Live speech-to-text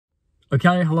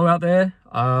Okay, hello out there.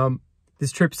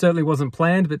 This trip certainly wasn't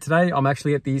planned, but today I'm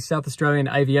actually at the South Australian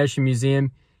Aviation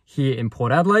Museum here in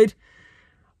Port Adelaide.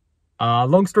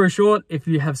 Long story short, if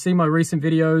you have seen my recent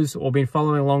videos or been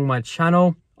following along my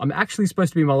channel, I'm actually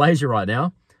supposed to be in Malaysia right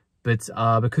now, but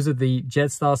because of the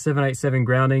Jetstar 787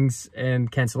 groundings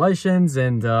and cancellations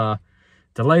and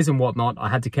delays and whatnot, I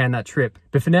had to can that trip.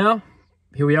 But for now,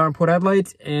 here we are in Port Adelaide,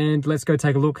 and let's go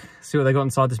take a look, see what they got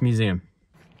inside this museum.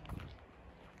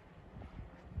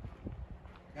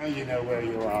 Now you know where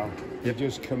you are. You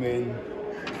just come in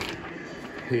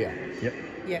here. Yep.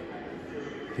 Yep.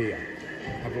 Here.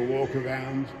 Have a walk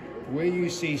around. Where you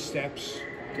see steps,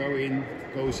 go in,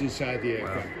 goes inside the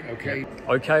aircraft. Wow. Okay?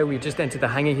 Okay, we've just entered the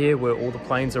hangar here where all the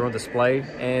planes are on display,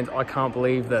 and I can't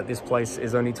believe that this place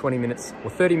is only 20 minutes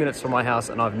or 30 minutes from my house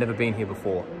and I've never been here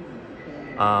before.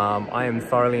 I am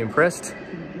thoroughly impressed.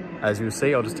 As you'll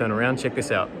see, I'll just turn around, check this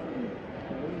out.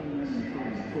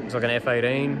 Looks like an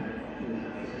F-18.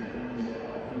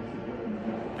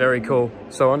 Very cool.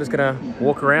 So I'm just gonna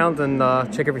walk around and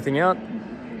check everything out.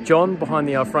 John behind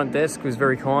the front desk was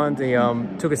very kind. He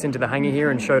took us into the hangar here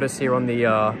and showed us here on the,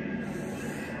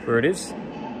 where it is.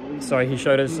 So he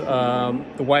showed us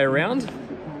the way around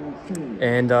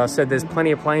and said there's plenty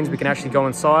of planes. We can actually go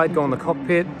inside, go in the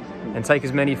cockpit and take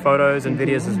as many photos and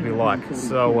videos as we like.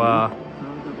 So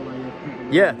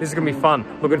yeah, this is gonna be fun.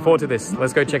 Looking forward to this.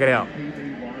 Let's go check it out.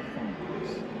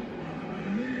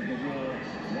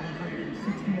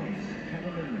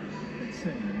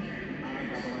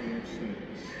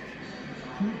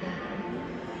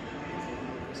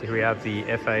 So here we have the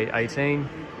FA-18,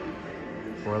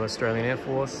 Royal Australian Air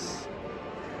Force.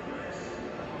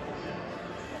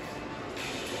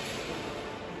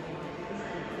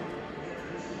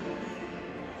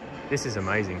 This is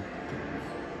amazing.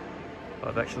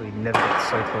 I've actually never got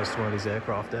so close to one of these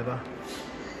aircraft ever.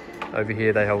 Over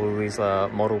here they have all these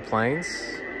model planes.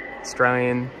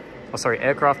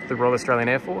 Aircraft of the Royal Australian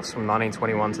Air Force from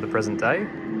 1921 to the present day.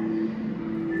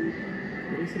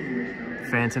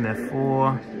 Phantom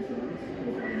F4,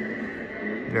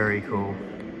 very cool.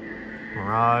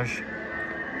 Mirage.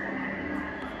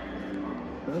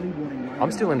 I'm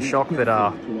still in shock that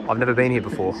I've never been here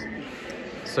before.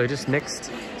 So just next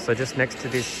to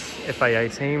this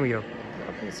FA-18, we have,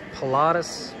 I think it's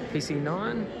Pilatus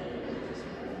PC-9.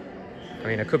 I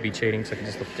mean, I could be cheating, so I can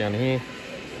just look down here.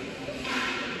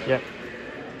 Yep.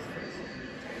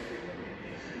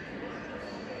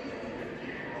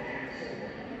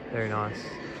 Very nice.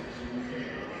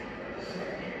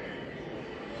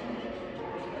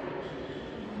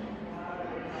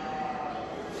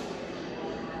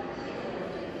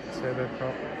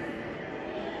 Turboprop.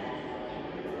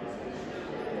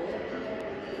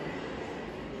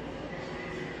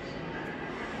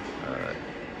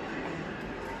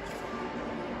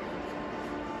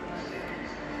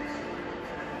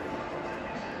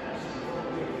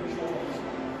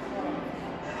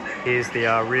 Here's the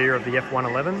rear of the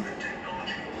F-111.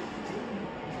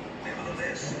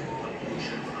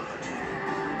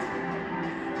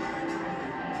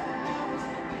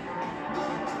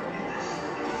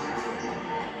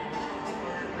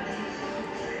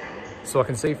 So I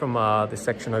can see from this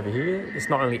section over here, it's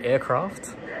not only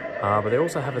aircraft, but they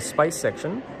also have a space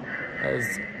section.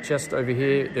 As just over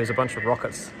here, there's a bunch of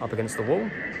rockets up against the wall.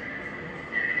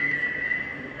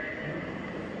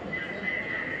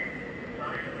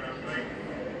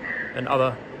 And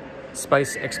other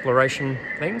space exploration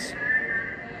things,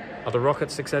 other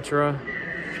rockets, etc.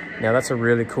 Now that's a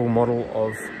really cool model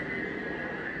of,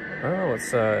 let's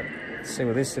see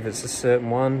with this, if it's a certain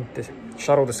one, the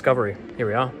Shuttle Discovery. Here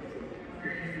we are.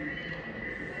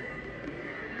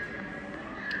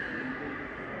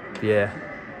 Yeah,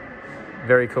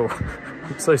 very cool.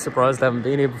 I'm so surprised I haven't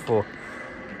been here before.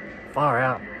 Far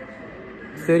out.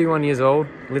 31 years old,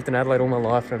 lived in Adelaide all my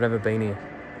life and I've never been here.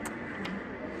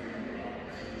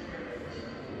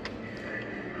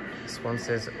 This one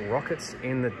says Rockets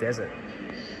in the Desert.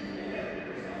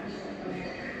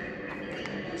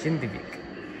 Jindivik.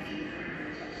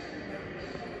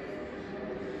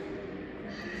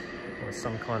 Or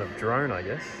some kind of drone, I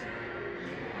guess.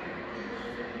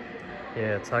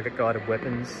 Yeah, target guided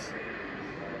weapons.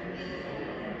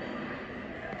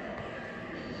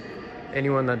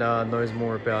 Anyone that knows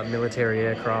more about military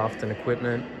aircraft and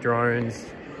equipment, drones,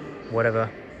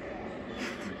 whatever,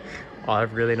 I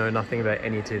really know nothing about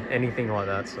anything like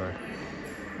that. So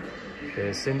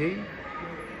there's Cindy.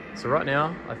 So right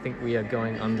now, I think we are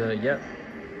going under, yep,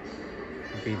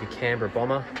 would be the Canberra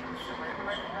Bomber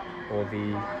or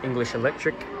the English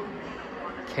Electric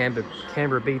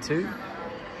Canberra B2.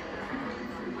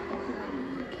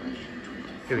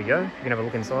 Here we go. You can have a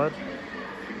look inside.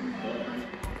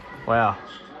 Wow.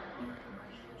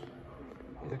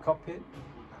 The cockpit.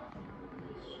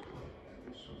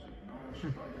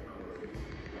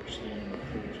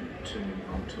 Turn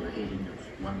onto a heading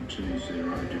of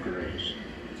 120 degrees.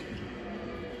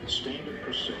 Standard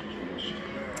procedures.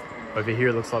 Over here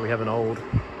it looks like we have an old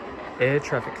air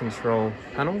traffic control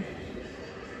panel.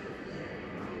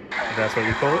 If that's what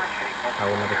you call it. I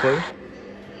won't have a clue.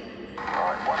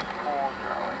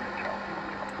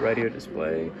 Radio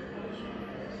display.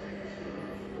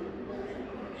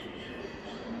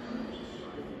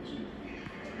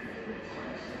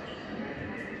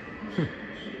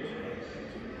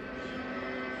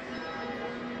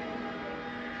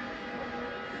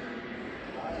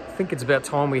 I think it's about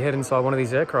time we head inside one of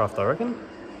these aircraft, I reckon.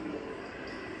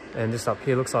 And just up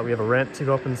here looks like we have a ramp to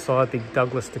go up inside the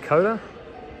Douglas Dakota.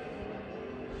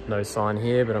 No sign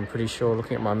here, but I'm pretty sure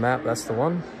looking at my map, that's the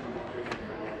one.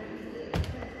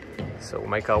 So we'll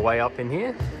make our way up in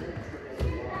here.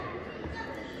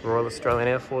 Royal Australian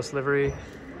Air Force livery.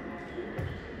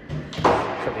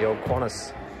 Got the old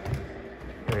Qantas.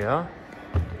 There we are.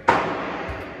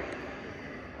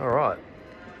 All right.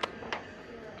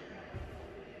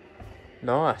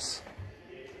 Nice.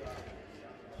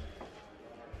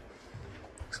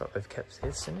 Looks like they've kept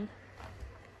this in here.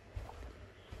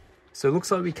 So it looks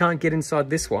like we can't get inside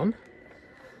this one.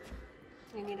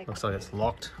 Looks like it's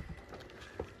locked.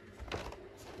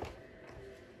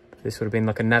 This would have been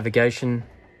like a navigation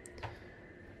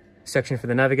section for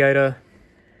the navigator.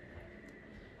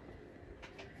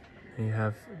 And you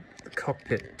have the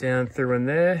cockpit down through in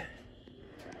there.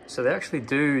 So they actually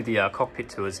do the cockpit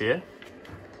tours here.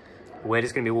 We're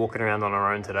just going to be walking around on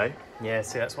our own today. Yeah,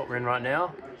 see, that's what we're in right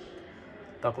now.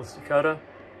 Douglas Dakota.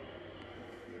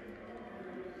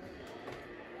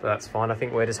 But that's fine. I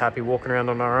think we're just happy walking around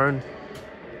on our own.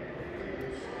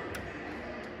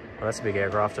 Oh, that's a big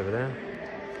aircraft over there.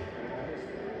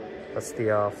 That's the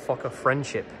Fokker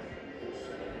Friendship.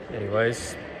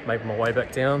 Anyways, making my way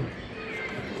back down.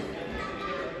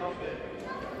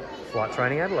 Flight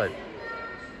training Adelaide.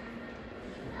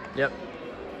 Yep.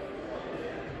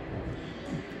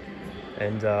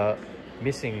 And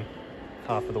missing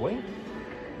half of the wing.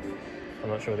 I'm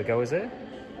not sure where the go is there.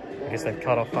 I guess they've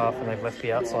cut off half and they've left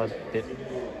the outside bit.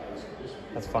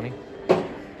 That's funny.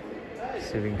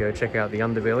 See if we can go check out the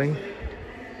underbelly.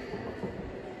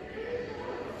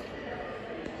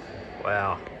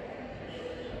 Wow.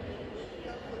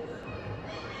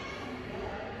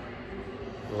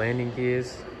 Landing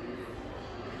gears.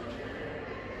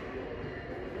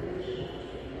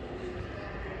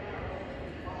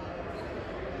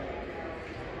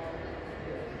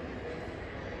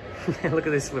 Look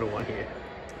at this little one here.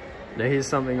 Now here's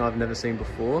something I've never seen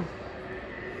before.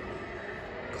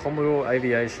 Commodore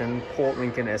Aviation Port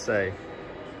Lincoln SA.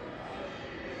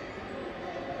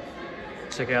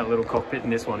 Check out a little cockpit in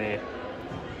this one here.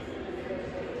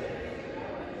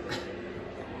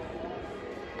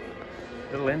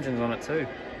 Little engines on it too.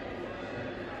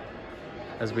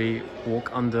 As we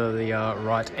walk under the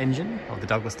right engine of the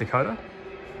Douglas Dakota.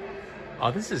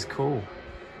 Oh, this is cool.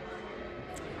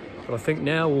 But I think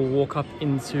now we'll walk up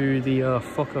into the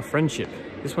Fokker Friendship.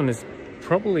 This one is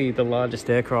probably the largest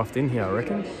aircraft in here, I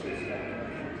reckon.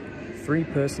 3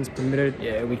 persons permitted.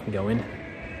 Yeah, we can go in.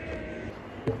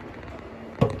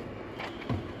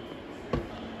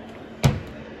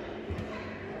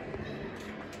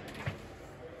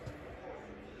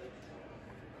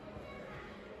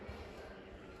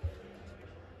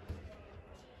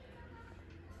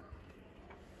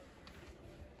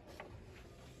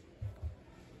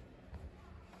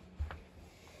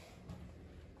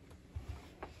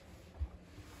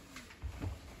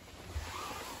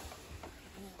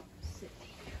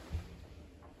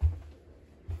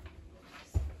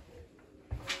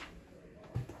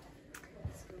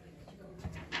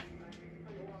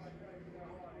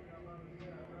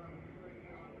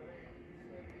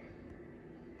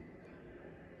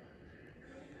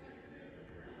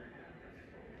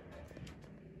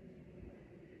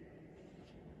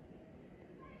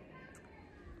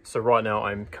 So right now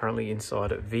I'm currently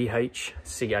inside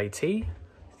VHCAT,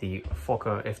 the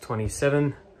Fokker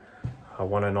F-27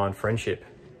 109 Friendship.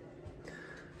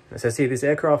 It says here this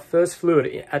aircraft first flew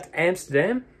at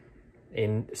Amsterdam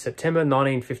in September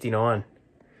 1959.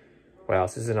 Wow,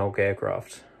 this is an old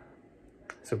aircraft.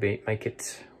 This will make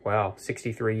it, wow,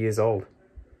 63 years old.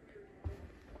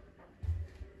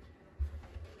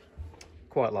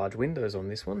 Quite large windows on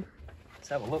this one. Let's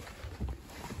have a look.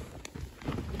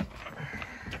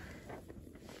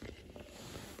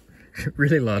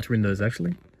 Really large windows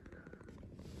actually.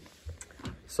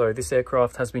 So So this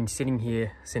aircraft has been sitting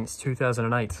here since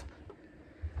 2008.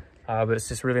 But it's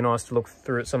just really nice to look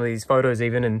through at some of these photos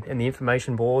even and the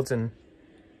information boards and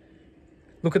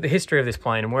look at the history of this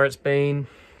plane and where it's been,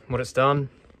 what it's done.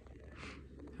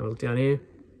 Have a look down here.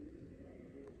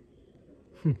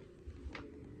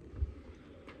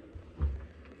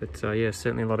 But yeah,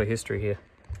 certainly a lot of history here.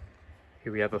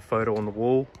 Here we have a photo on the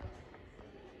wall.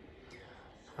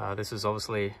 This is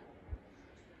obviously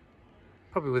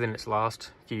probably within its last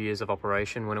few years of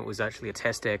operation when it was actually a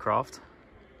test aircraft.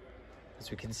 As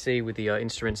we can see with the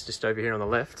instruments just over here on the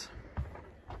left.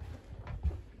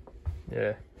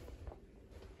 Yeah.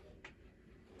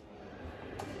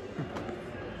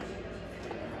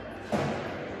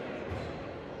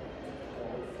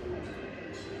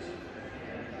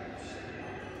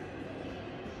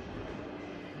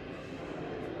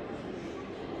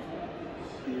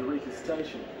 The Eureka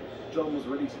Station. John was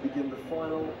ready to begin the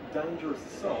final dangerous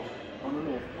assault on the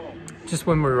North Pole. Just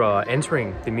when we were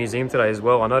entering the museum today as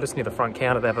well, I noticed near the front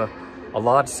counter they have a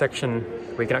large section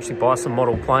where you can actually buy some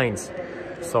model planes.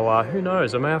 So who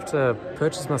knows, I may have to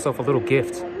purchase myself a little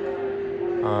gift.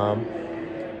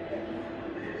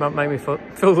 Might make me feel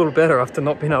a little better after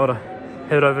not being able to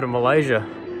head over to Malaysia.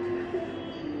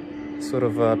 Sort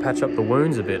of patch up the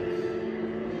wounds a bit.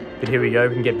 But here we go,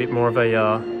 we can get a bit more of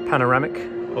a panoramic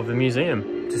of the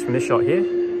museum just from this shot here.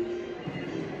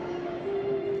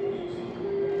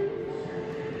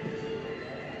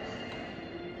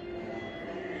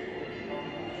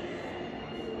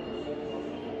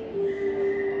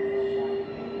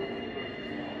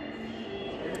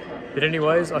 But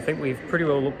anyways, I think we've pretty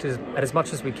well looked at as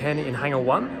much as we can in Hangar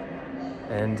 1.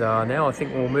 And now I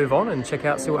think we'll move on and check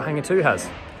out, see what Hangar 2 has.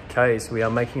 Okay, so we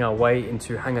are making our way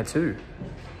into Hangar 2.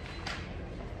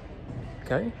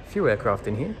 Okay, a few aircraft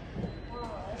in here.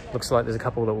 Looks like there's a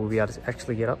couple that we'll be able to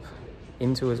actually get up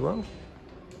into as well.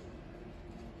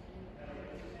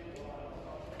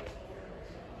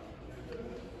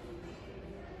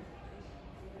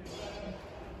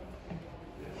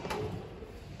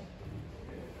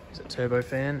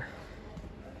 Turbofan.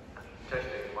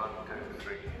 Testing 1, 2,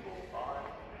 3, 4,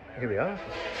 5. Here we are.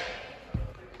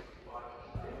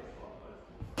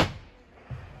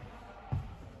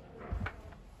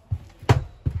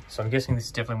 So I'm guessing this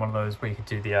is definitely one of those where you could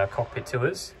do the cockpit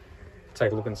tours.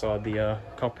 Take a look inside the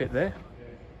cockpit there.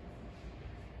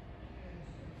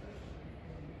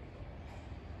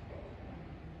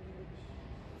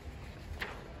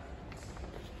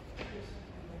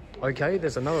 Okay,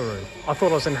 there's another room. I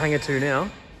thought I was in Hangar 2 now.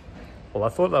 Well, I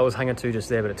thought that was Hangar 2 just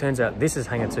there, but it turns out this is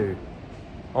Hangar 2.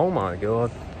 Oh my God.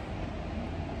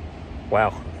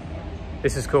 Wow.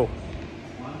 This is cool.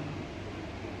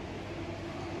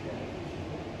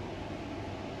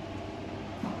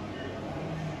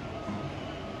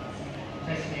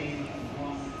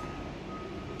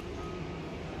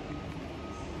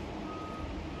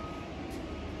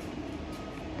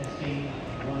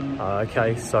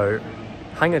 Okay, so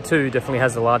Hangar 2 definitely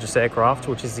has the largest aircraft,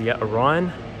 which is the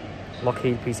Orion,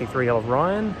 Lockheed AP-3C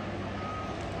Orion.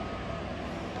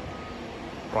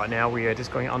 Right now we are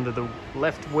just going under the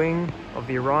left wing of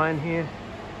the Orion here.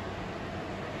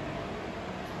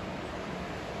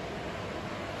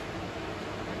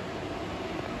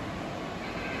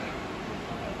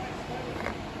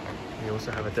 We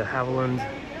also have a de Havilland.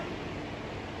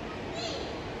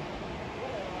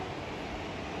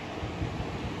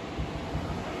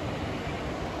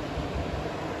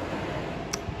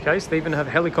 Okay, so they even have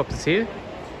helicopters here.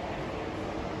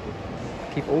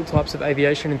 Keep all types of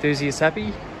aviation enthusiasts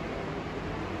happy.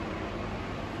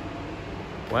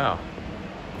 Wow.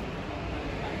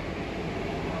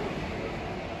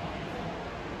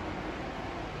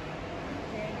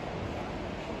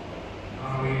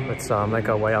 Let's make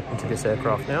our way up into this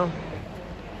aircraft now.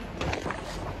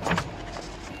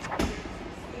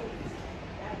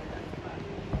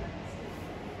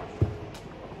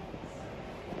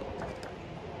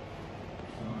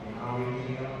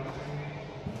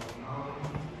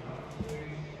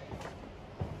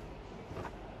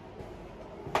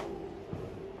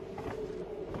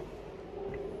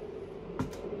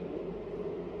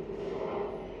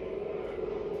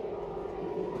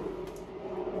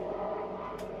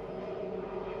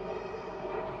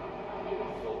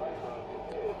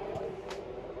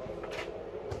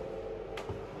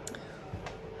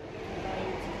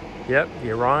 Yep,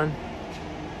 the Orion.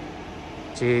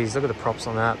 Jeez, look at the props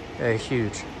on that. They're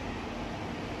huge.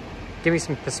 Give me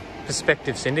some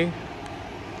perspective, Cindy.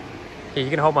 Here, you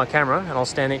can hold my camera and I'll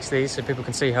stand next to these so people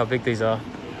can see how big these are.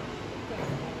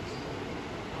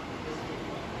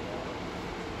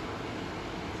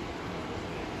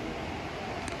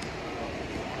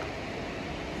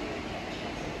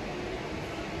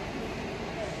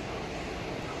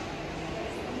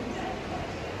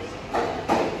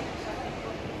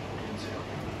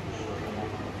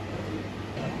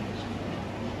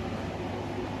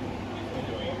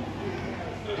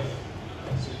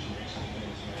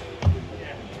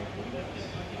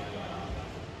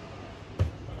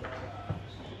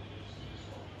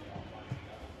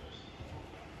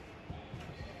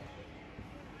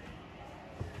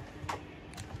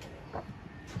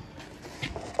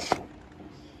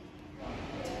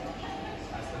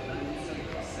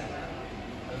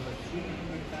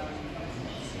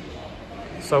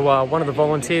 So one of the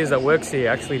volunteers that works here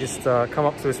actually just come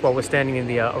up to us while we're standing in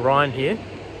the Orion here,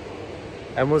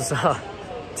 and was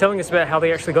telling us about how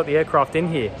they actually got the aircraft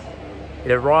in here.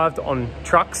 It arrived on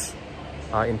trucks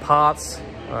in parts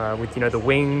with, you know, the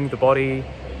wing, the body,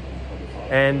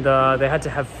 and they had to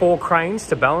have 4 cranes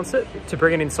to balance it to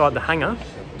bring it inside the hangar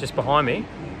just behind me,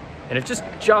 and it just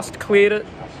cleared it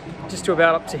just to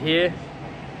about up to here,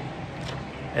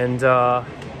 and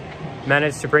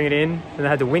managed to bring it in. And they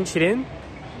had to winch it in,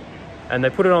 and they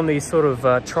put it on these sort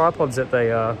of tripods that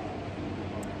they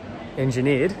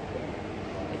engineered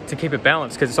to keep it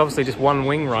balanced, because it's obviously just one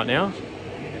wing right now.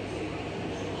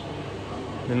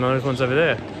 And those ones over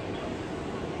there.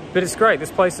 But it's great.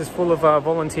 This place is full of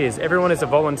volunteers. Everyone is a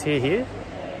volunteer here,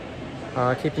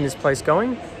 keeping this place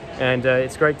going. And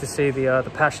it's great to see the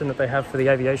passion that they have for the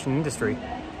aviation industry.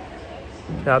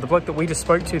 The bloke that we just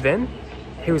spoke to then,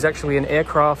 he was actually an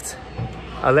aircraft,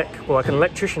 like an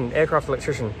electrician, aircraft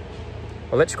electrician.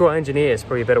 Electrical engineer is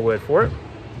probably a better word for it.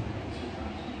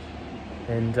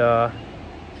 And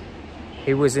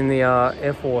he was in the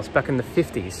Air Force back in the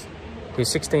 50s. He was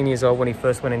 16 years old when he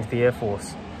first went into the Air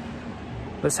Force.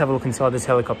 Let's have a look inside this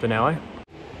helicopter now, eh?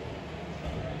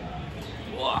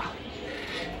 Wow.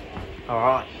 All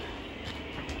right.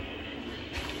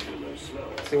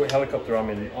 Let's see what helicopter I'm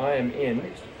in. I am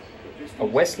in a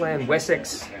Westland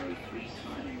Wessex.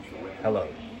 Hello.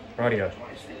 Rightio.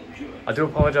 I do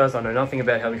apologise, I know nothing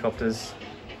about helicopters.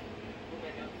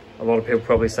 A lot of people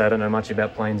probably say I don't know much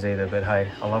about planes either, but hey,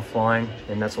 I love flying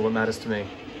and that's all that matters to me.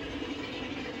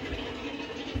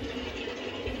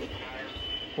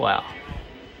 Wow.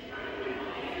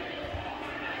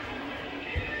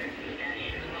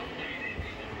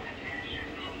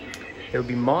 There will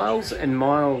be miles and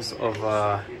miles of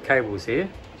cables here.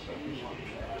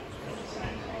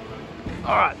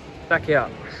 All right, back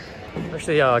out.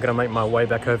 Actually, gonna make my way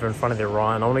back over in front of the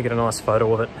Orion. I want to get a nice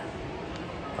photo of it.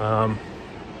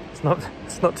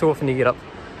 It's not too often you get up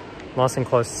nice and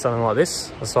close to something like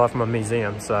this, aside from a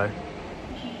museum. So.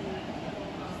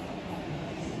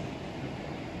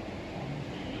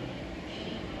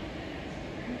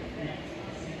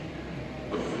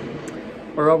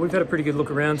 All right, we've had a pretty good look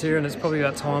around here, and it's probably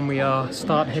about time we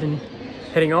start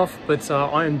heading off. But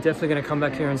I am definitely going to come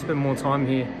back here and spend more time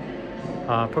here,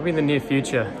 probably in the near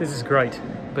future. This is great.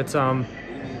 But and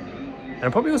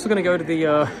I'm probably also going to go to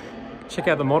the check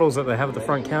out the models that they have at the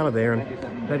front counter there,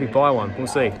 and maybe buy one. We'll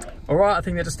see. All right, I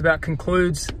think that just about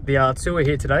concludes the tour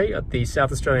here today at the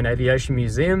South Australian Aviation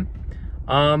Museum.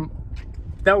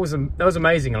 That was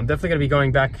amazing. I'm definitely going to be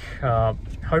going back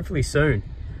hopefully soon.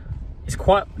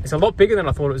 It's a lot bigger than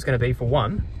I thought it was going to be, for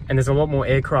one, and there's a lot more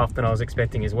aircraft than I was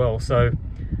expecting as well. So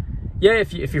yeah,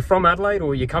 if you're from Adelaide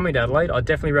or you're coming to Adelaide, I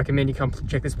definitely recommend you come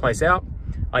check this place out.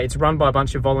 It's run by a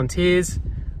bunch of volunteers.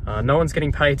 No one's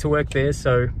getting paid to work there,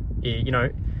 so you know,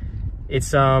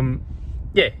 it's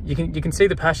yeah, you can see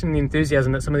the passion and the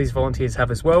enthusiasm that some of these volunteers have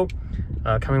as well,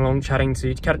 coming along chatting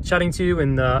to you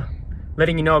and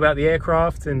letting you know about the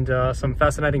aircraft and some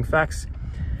fascinating facts.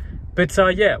 But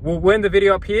yeah, we'll end the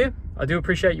video up here. I do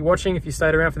appreciate you watching if you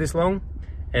stayed around for this long,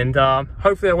 and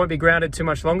hopefully I won't be grounded too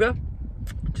much longer,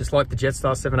 just like the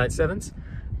Jetstar 787s.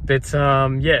 But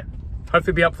yeah,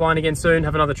 hopefully be up flying again soon,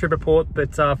 have another trip report.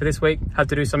 But for this week, had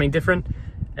to do something different,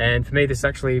 and for me this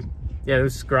actually, yeah,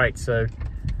 this is great. So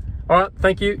all right,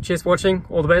 thank you, cheers for watching,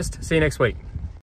 all the best, see you next week.